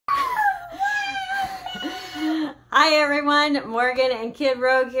Hi everyone, Morgan and Kid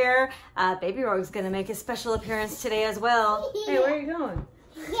Rogue here. Baby Rogue's gonna make a special appearance today as well. Hey, where are you going?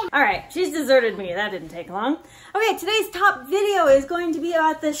 All right, she's deserted me. That didn't take long. Okay, today's top video is going to be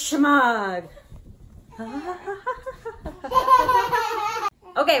about the SHEMAGH.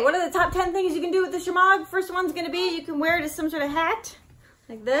 Okay, what are the top 10 things you can do with the SHEMAGH? First one's gonna be you can wear it as some sort of hat,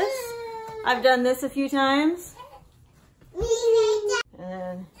 like this. I've done this a few times.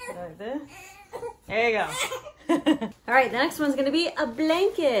 And like this. There you go. All right, the next one's gonna be a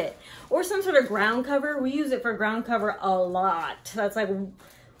blanket or some sort of ground cover. We use it for ground cover a lot. That's like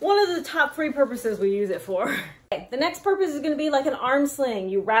one of the top 3 purposes we use it for. Okay, the next purpose is gonna be like an arm sling.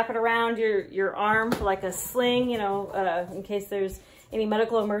 You wrap it around your arm for like a sling, you know, in case there's any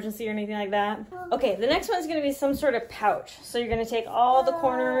medical emergency or anything like that. Okay, the next one's gonna be some sort of pouch. So you're gonna take all the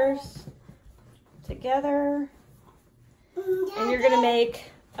corners together and you're gonna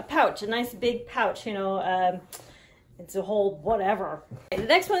make a pouch, a nice big pouch, you know, it's a whole whatever. The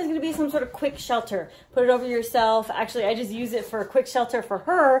next one is going to be some sort of quick shelter. Put it over yourself. Actually, I just use it for a quick shelter for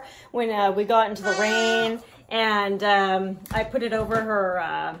her when we got into the rain, and I put it over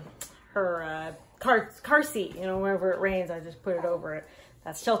her car seat, you know, wherever it rains, I just put it over it.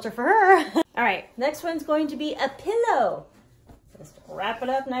 That's shelter for her. All right, next one's going to be a pillow. Just wrap it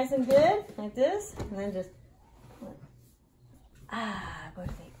up nice and good, like this, and then just, go to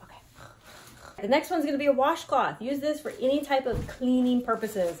sleep. Okay. The next one's gonna be a washcloth. Use this for any type of cleaning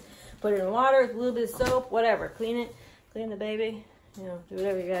purposes. Put it in water, a little bit of soap, whatever. Clean it, clean the baby. You know, do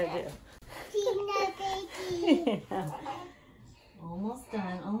whatever you gotta do. Clean the baby. Yeah. Almost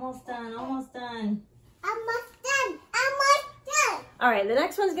done, almost done, almost done. Almost done, almost done. All right, the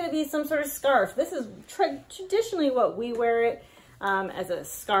next one's gonna be some sort of scarf. This is traditionally what we wear it as a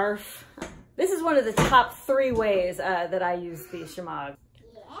scarf. This is one of the top 3 ways that I use the SHEMAGH.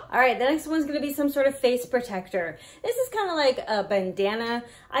 Yeah. All right, the next one's gonna be some sort of face protector. This is kind of like a bandana.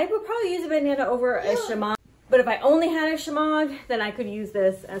 I would probably use a bandana over a SHEMAGH, but if I only had a SHEMAGH, then I could use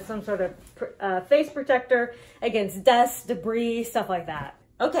this as some sort of face protector against dust, debris, stuff like that.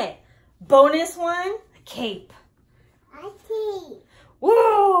 Okay, bonus one, a cape. A cape.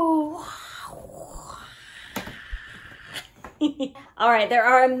 Whoa! All right, there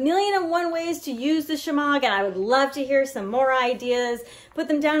are 1,000,001 ways to use the SHEMAGH, and I would love to hear some more ideas. Put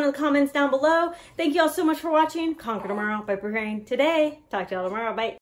them down in the comments down below. Thank you all so much for watching. Conquer tomorrow by preparing today. Talk to y'all tomorrow. Bye.